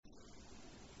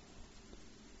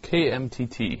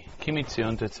KMTT,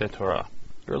 Kimitzion Tetzeh Torah.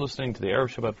 You're listening to the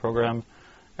Erev Shabbat program,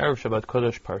 Erev Shabbat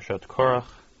Kodesh Parshat Korach,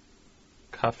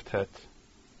 Kaftet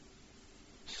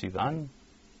Sivan,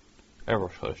 Erev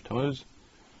Rosh Chodesh Tammuz.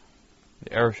 The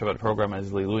Erev Shabbat program is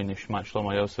Leilui Nishmat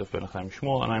Shlomo Yosef ben Chaim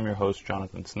Shmuel, and I'm your host,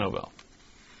 Jonathan Snowbell.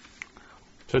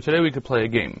 So today we could play a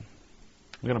game.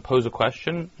 I'm going to pose a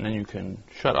question, and then you can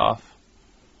shut off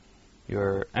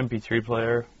your MP3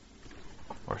 player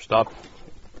or stop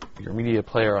your media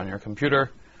player on your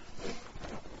computer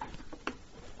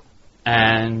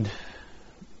and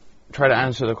try to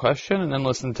answer the question and then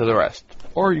listen to the rest.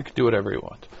 Or you could do whatever you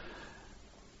want.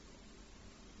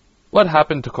 What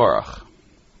happened to Korach?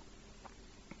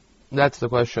 That's the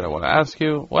question I want to ask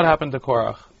you. What happened to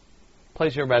Korach?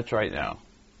 Place your bets right now.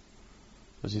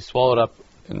 Was he swallowed up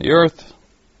in the earth?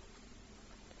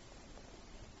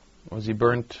 Was he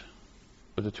burnt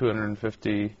with the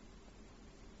 250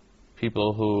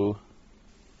 people who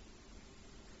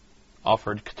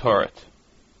offered Ketoret?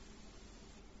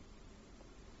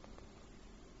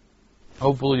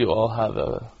 Hopefully you all have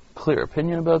a clear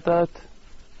opinion about that.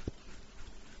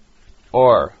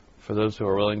 Or, for those who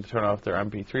are willing to turn off their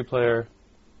MP3 player,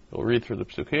 they'll read through the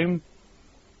Psukim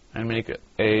and make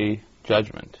a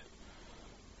judgment.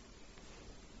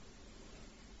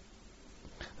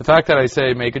 The fact that I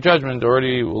say make a judgment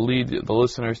already will lead the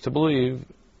listeners to believe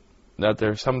that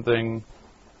there's something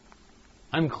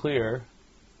unclear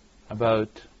about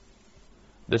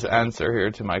this answer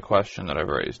here to my question that I've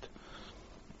raised.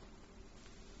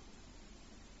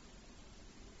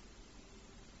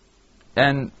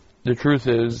 And the truth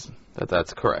is that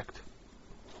that's correct.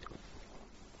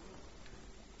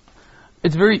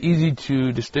 It's very easy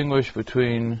to distinguish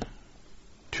between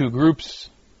two groups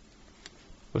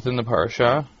within the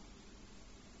parasha.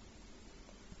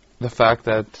 The fact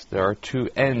that there are two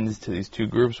ends to these two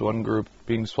groups, one group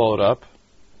being swallowed up,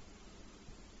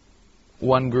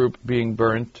 one group being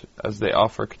burnt as they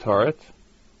offer Ketoret,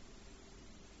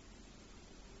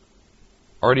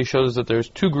 already shows that there's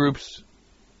two groups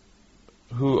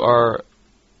who are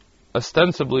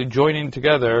ostensibly joining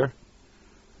together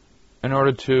in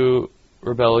order to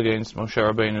rebel against Moshe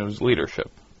Rabbeinu's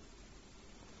leadership.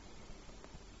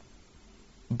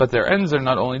 But their ends are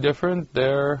not only different,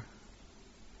 their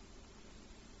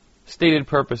stated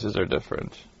purposes are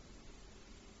different.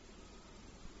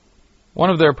 One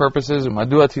of their purposes,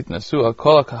 Madua titnasu al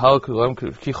kol kahal kulam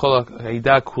ki chol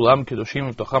haida kulam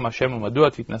kedoshim v'tocham Hashem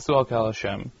u'madua titnasu al kahal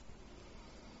Hashem.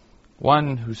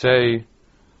 One who say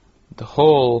the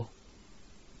whole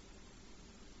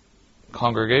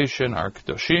congregation are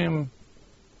kedoshim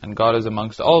and God is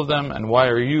amongst all of them, and why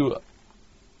are you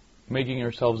making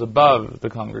yourselves above the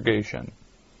congregation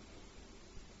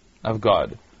of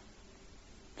God?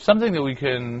 Something that we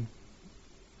can,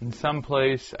 in some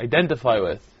place, identify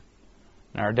with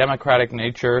in our democratic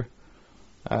nature,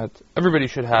 that everybody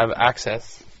should have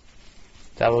access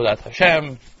to Avodat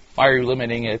Hashem. Why are you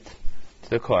limiting it to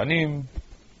the Kohanim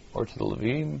or to the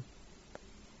Levim?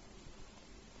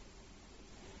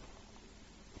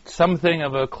 Something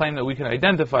of a claim that we can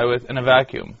identify with in a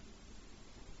vacuum,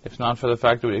 if not for the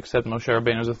fact that we accept Moshe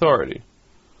Rabbeinu's authority.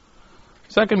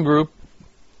 Second group,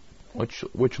 which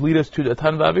lead us to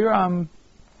Datan v'Aviram,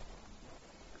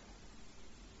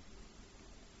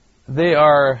 they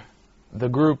are the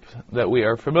group that we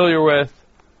are familiar with,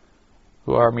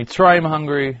 who are Mitzrayim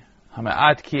hungry,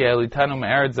 Hama'at ki elitanu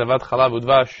me'eretz zavat chalav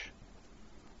udvash,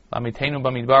 Lamitenu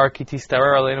b'midbar ki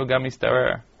tistarer aleinu gam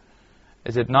mistarer.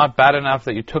 Is it not bad enough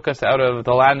that you took us out of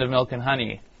the land of milk and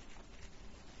honey,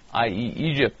 i.e.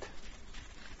 Egypt,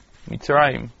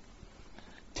 Mitzrayim,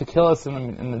 to kill us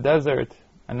in the desert,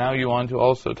 and now you want to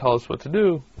also tell us what to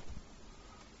do?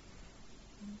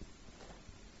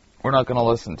 We're not going to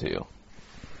listen to you.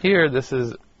 Here, this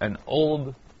is an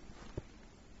old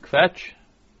kvetch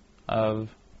of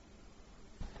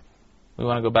we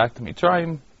want to go back to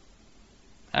Mitzrayim,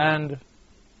 and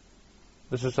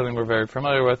this is something we're very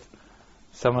familiar with,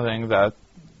 something that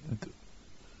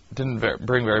didn't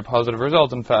bring very positive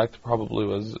results. In fact, probably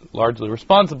was largely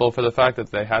responsible for the fact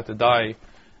that they had to die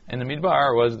in the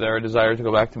Midbar, was their desire to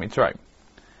go back to Mitzrayim.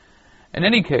 In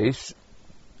any case,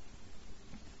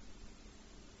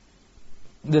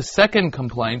 the second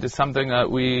complaint is something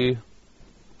that we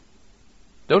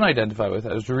don't identify with.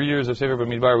 As readers of Sefer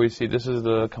Bamidbar, we see this is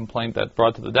the complaint that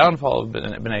brought to the downfall of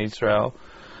Bnei Israel.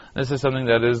 This is something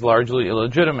that is largely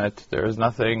illegitimate. There is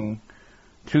nothing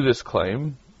to this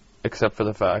claim, except for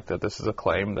the fact that this is a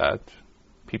claim that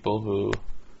people who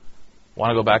want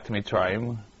to go back to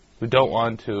Mitzrayim, who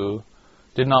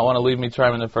did not want to leave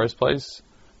Mitzrayim in the first place,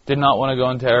 did not want to go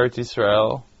into Eretz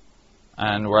Yisrael,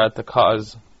 and were at the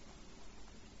cause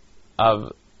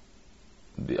of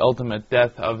the ultimate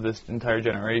death of this entire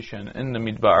generation in the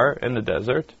Midbar, in the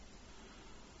desert.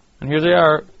 And here they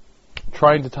are,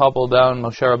 trying to topple down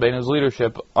Moshe Rabbeinu's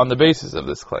leadership on the basis of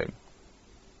this claim.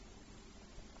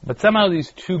 But somehow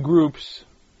these two groups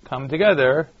come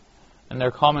together in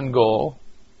their common goal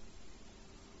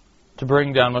to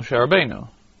bring down Moshe Rabbeinu.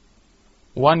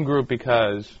 One group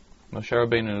because Moshe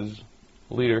Rabbeinu's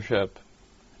leadership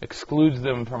excludes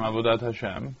them from Avodat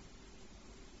Hashem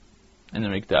in the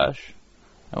Mikdash,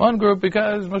 and one group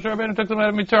because Moshe Rabbeinu took them out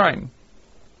of Mitzrayim.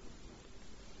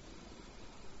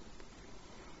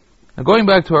 Now going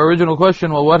back to our original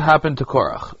question, well, what happened to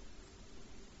Korach?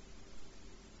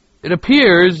 It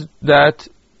appears that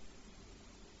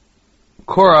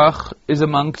Korach is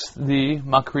amongst the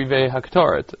Makrivei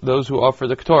HaKtoret, those who offer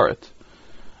the Ktoret.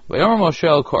 Vayomer Moshe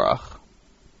el Korach,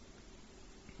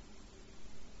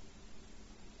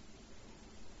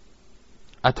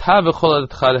 Ata v'chol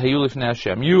adatcha hayu lifnei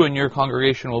Hashem. You and your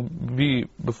congregation will be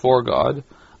before God.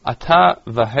 Ata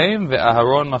v'hem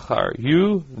ve'Aharon machar.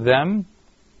 You, them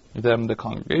the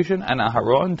congregation, and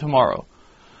Aharon tomorrow.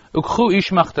 Ukchu ish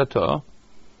machtato.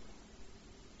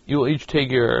 You will each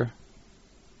take your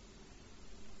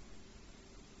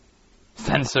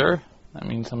censer. I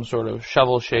mean, some sort of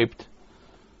shovel-shaped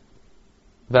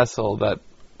vessel that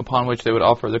upon which they would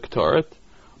offer the Ktoret.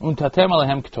 Untatem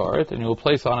alehem Ktoret, and you will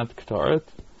place on it Ktoret.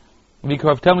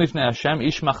 V'kravtem lifnei Hashem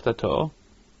ish machtato.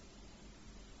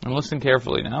 And listen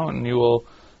carefully now, and you will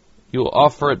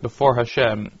offer it before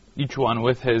Hashem, each one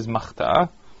with his machta.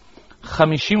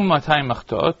 50 u'matayim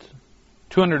machtot,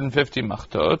 250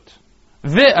 machtot.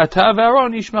 Ve'ata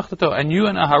ve'Aaron ish machtato, and you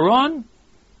and Aharon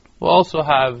will also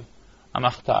have a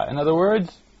machta. In other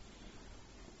words,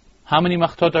 how many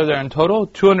machtot are there in total?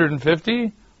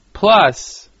 250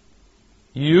 plus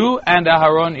you and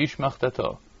Aharon ish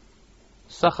machtato.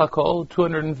 Sachakol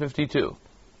 252.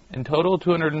 In total,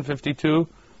 252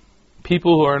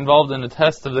 people who are involved in the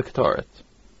test of the Ktoret.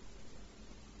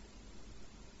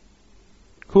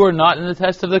 Who are not in the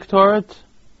test of the Ktoret?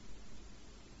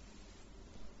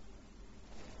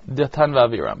 Datan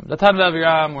v'Aviram. Datan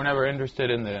v'Aviram were never interested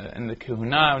in the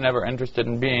Kehuna, were never interested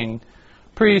in being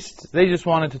priests. They just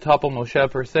wanted to topple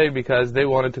Moshe per se because they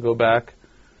wanted to go back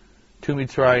to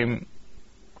Mitzrayim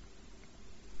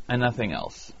and nothing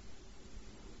else.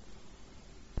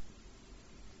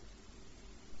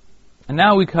 And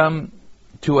now we come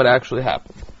to what actually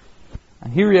happened.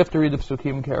 And here you have to read the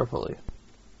Psukim carefully.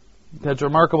 It's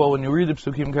remarkable when you read the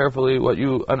Psukim carefully what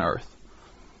you unearth.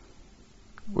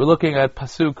 We're looking at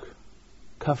Pasuk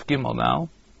Kaf Gimel now.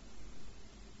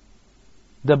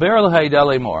 Daber al ha'ida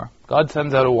le'mor. God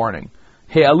sends out a warning.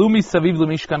 He'alu misaviv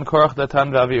l'mishkan Korach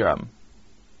Datan v'Aviram.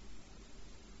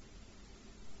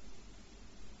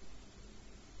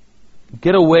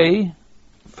 Get away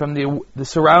from the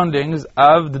surroundings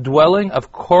of the dwelling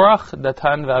of Korach,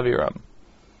 Datan, v'Aviram.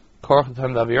 Korach,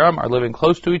 Datan, v'Aviram are living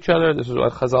close to each other. This is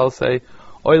what Chazal say,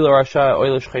 Oy l'Rasha, Oy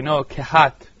l'Shcheno,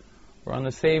 Kehat. We're on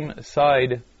the same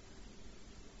side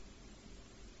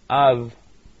of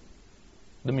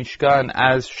the Mishkan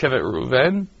as Shevet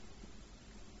Reuven.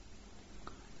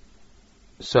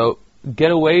 So,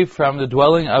 get away from the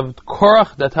dwelling of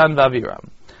Korach, Datan, v'Aviram.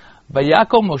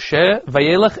 Vayakol Moshe,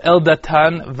 Vayelech el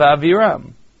Datan,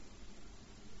 v'Aviram.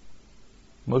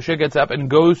 Moshe gets up and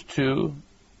goes to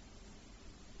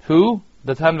who?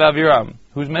 Datan v'Aviram.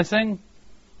 Who's missing?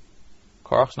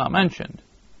 Korach's not mentioned.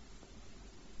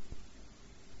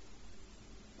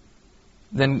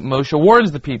 Then Moshe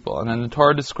warns the people, and then the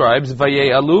Torah describes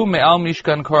Vaye'alu me'al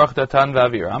mishkan Korach Datan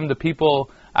v'Aviram. The people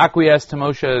acquiesce to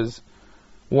Moshe's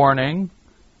warning,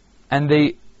 and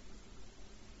they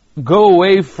go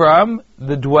away from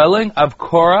the dwelling of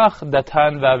Korach,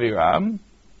 Datan v'Aviram.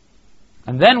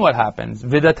 And then what happens?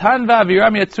 V'Datan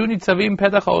v'Aviram yatzu nitzavim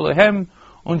petach olehem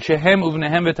unshehem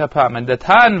uvnehem v'tapam. And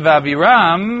Datan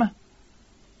v'Aviram,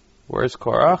 where's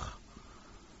Korach?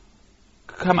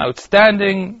 Come out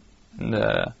standing in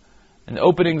the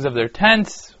openings of their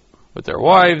tents with their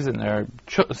wives and their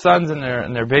sons and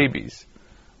their babies.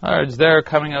 It's there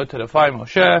coming out to defy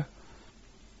Moshe.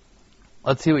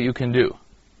 Let's see what you can do.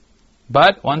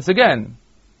 But once again,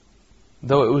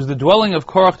 though it was the dwelling of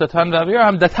Korach, Datan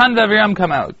v'Aviram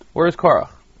come out. Where's Korach?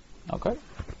 Okay.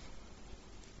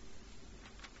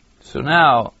 So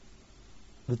now,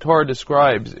 the Torah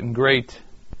describes in great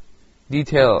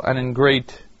detail and in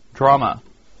great drama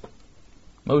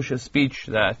Moshe's speech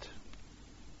that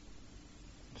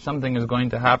something is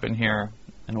going to happen here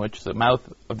in which the mouth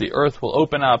of the earth will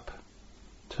open up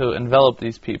to envelop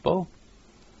these people.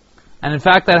 And in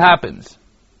fact that happens.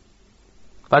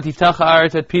 Vatiftach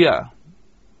ha'aretz et pia.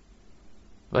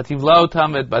 V'tivlau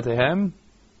tam v'et batehem,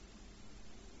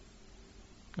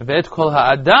 v'et kol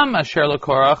ha'adam asher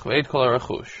leKorach v'et kol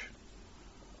ha'rechush.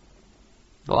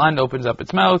 The land opens up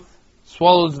its mouth,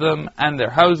 swallows them and their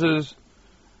houses,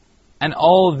 and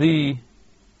all the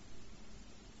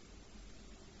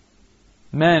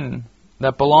men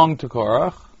that belong to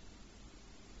Korach,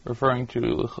 referring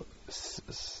to,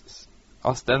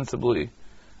 ostensibly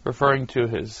referring to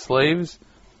his slaves,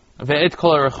 ve'et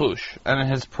kol ha'rechush, and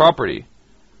his property.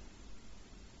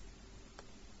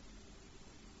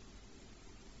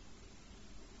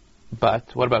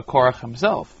 But what about Korach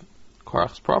himself?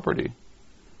 Korach's property.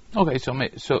 Okay, so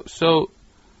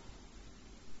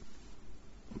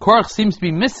Korach seems to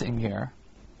be missing here,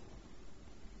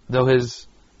 though it is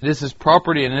his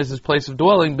property and it is his place of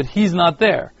dwelling, but he's not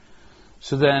there.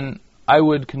 So then I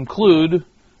would conclude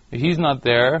that he's not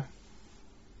there,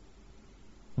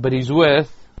 but he's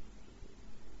with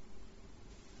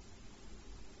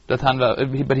the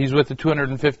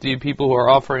 250 people who are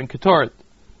offering Ketoret.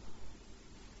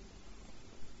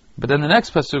 But then the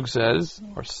next pasuk says,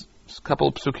 or a couple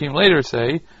of psukim later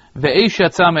say, Ve'esh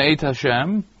yatsa me'et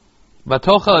Hashem,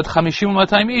 v'tochel et 50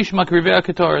 200 ish makrivei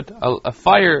Ketoret. A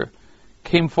fire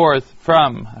came forth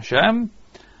from Hashem,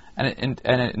 and it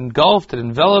engulfed, it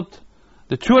enveloped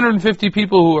the 250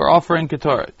 people who were offering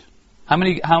Ketoret. How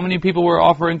many people were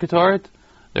offering Ketoret?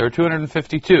 There were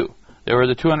 252. There were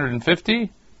the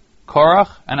 250, Korach,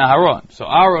 and Aharon. So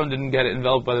Aharon didn't get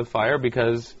enveloped by the fire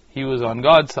because he was on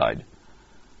God's side.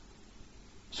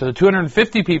 So the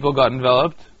 250 people got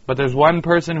enveloped, but there's one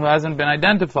person who hasn't been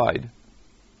identified.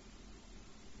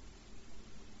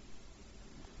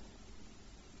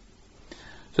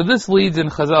 So this leads in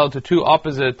Chazal to two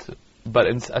opposite, but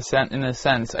in a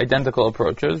sense, identical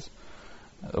approaches.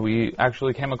 We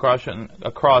actually came across in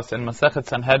Masechet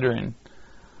Sanhedrin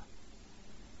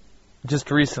just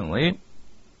recently.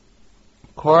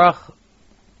 Korach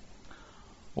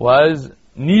was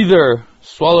neither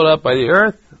swallowed up by the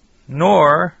earth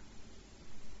nor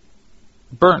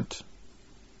burnt.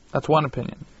 That's one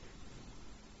opinion.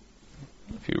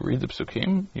 If you read the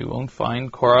Psukim, you won't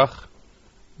find Korach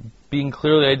being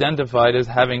clearly identified as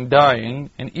having dying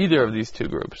in either of these two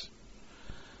groups.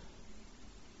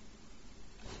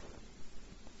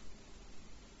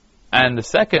 And the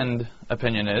second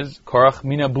opinion is Korach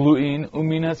mina blu'in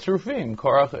umina srufim.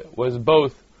 Korach was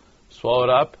both swallowed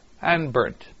up and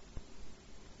burnt.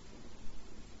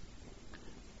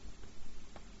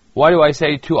 Why do I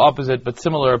say two opposite but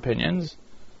similar opinions?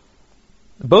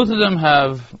 Both of them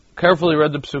have carefully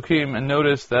read the Psukim and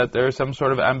noticed that there is some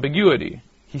sort of ambiguity.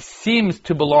 He seems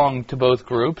to belong to both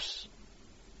groups.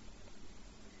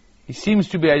 He seems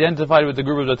to be identified with the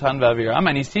group of Datan v'Aviram,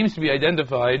 and he seems to be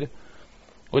identified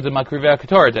with the Makrivei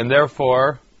Ketoret, and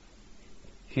therefore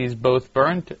he's both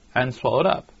burnt and swallowed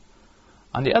up.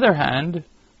 On the other hand,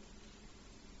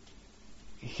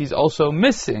 he's also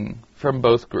missing from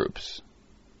both groups.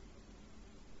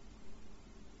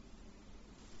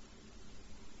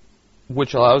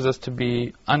 Which allows us to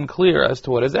be unclear as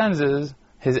to what his end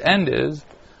is,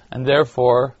 and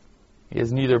therefore he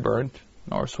is neither burnt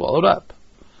nor swallowed up.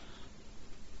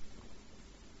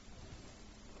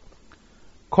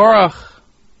 Korach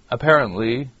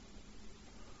apparently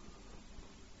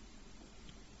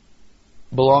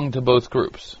belonged to both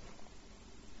groups.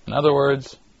 In other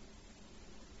words,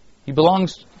 he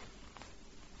belongs,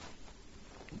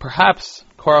 perhaps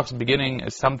Korach's beginning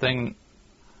is something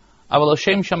of a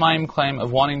L'Shem Shamayim claim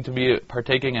of wanting to be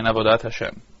partaking in Avodat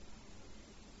Hashem.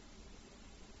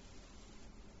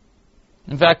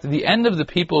 In fact, the end of the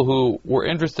people who were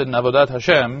interested in Avodat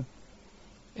Hashem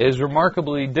is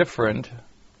remarkably different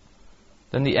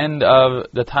than the end of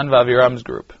the Datan v'Aviram's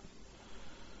group.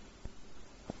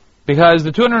 Because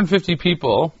the 250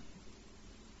 people,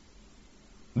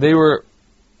 they were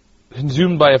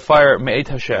consumed by a fire me'et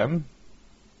Hashem,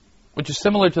 which is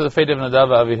similar to the fate of Nadav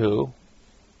v'Avihu,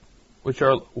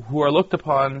 who are looked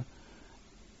upon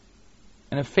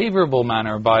in a favorable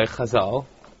manner by Chazal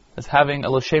as having a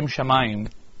L'Shem Shamayim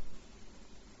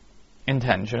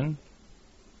intention.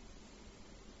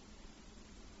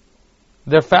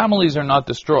 Their families are not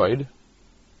destroyed,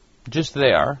 just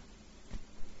they are.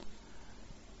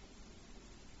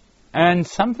 And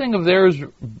something of theirs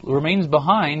remains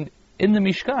behind in the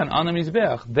Mishkan, on the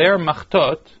Mizbeach. Their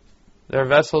machtot, their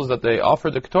vessels that they offer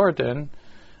the Ketoret in,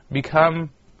 become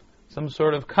some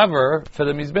sort of cover for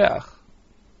the Mizbeach.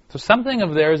 So something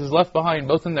of theirs is left behind,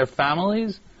 both in their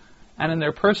families and in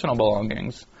their personal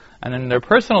belongings. And in their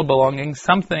personal belongings,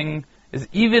 something is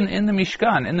even in the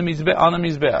Mishkan, in the Mizbeach, on the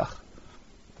Mizbeach.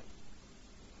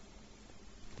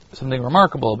 Something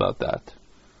remarkable about that.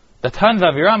 Datan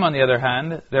v'Aviram, on the other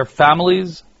hand, their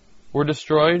families were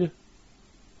destroyed,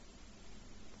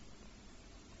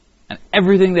 and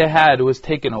everything they had was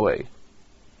taken away.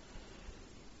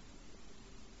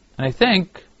 And I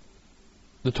think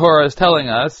the Torah is telling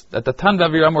us that Datan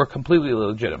v'Aviram were completely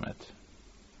legitimate.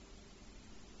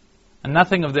 And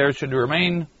nothing of theirs should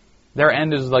remain. Their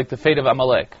end is like the fate of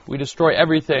Amalek. We destroy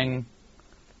everything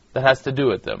that has to do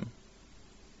with them.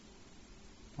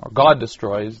 Or God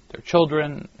destroys their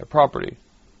children, their property.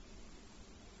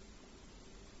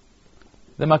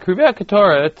 The Makrivei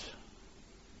Ketoret,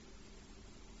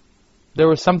 there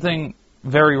was something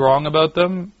very wrong about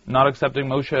them, not accepting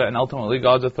Moshe and ultimately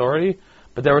God's authority,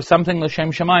 but there was something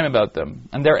l'shem shamayim about them,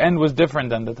 and their end was different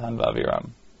than Datan v'Aviram.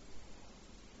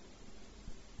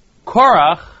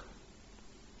 Korach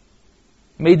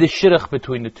made the shidduch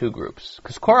between the two groups,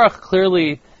 because Korach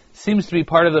clearly seems to be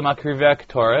part of the Makrivei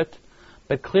Ketoret,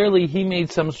 but clearly he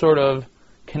made some sort of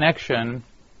connection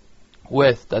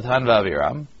with Datan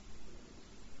v'Aviram.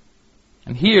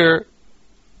 And here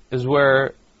is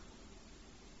where,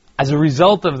 as a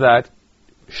result of that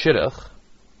shidduch,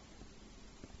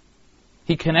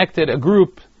 he connected a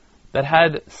group that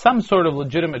had some sort of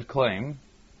legitimate claim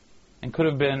and could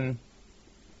have been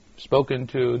spoken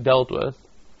to, dealt with.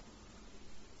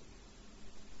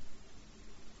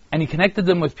 And he connected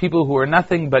them with people who were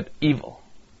nothing but evil.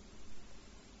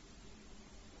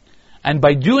 And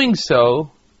by doing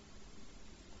so,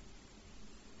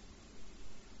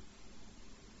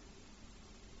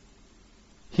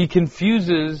 he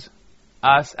confuses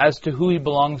us as to who he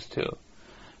belongs to.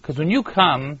 Because when you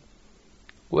come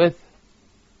with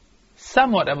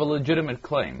somewhat of a legitimate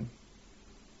claim,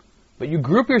 but you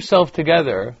group yourself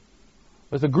together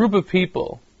with a group of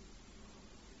people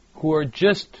who are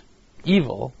just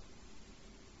evil,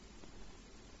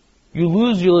 you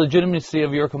lose your legitimacy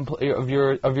of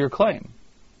your claim.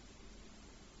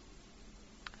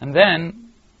 And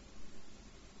then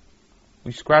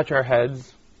we scratch our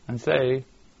heads and say,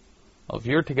 well, if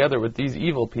you're together with these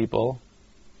evil people,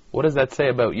 what does that say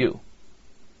about you?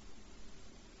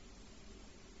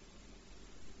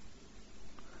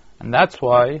 And that's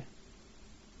why,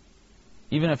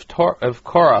 even if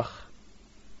Korach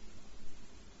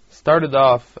started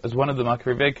off as one of the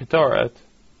Makrivei Ketoret,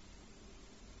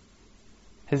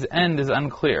 his end is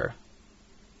unclear.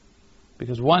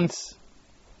 Because once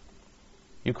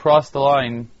you cross the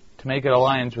line to make an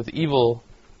alliance with evil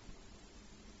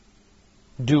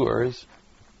doers,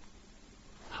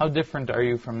 how different are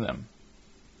you from them?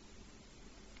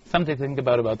 Something to think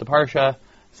about the Parsha,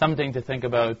 something to think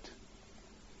about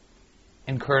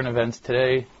in current events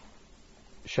today.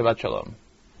 Shabbat Shalom.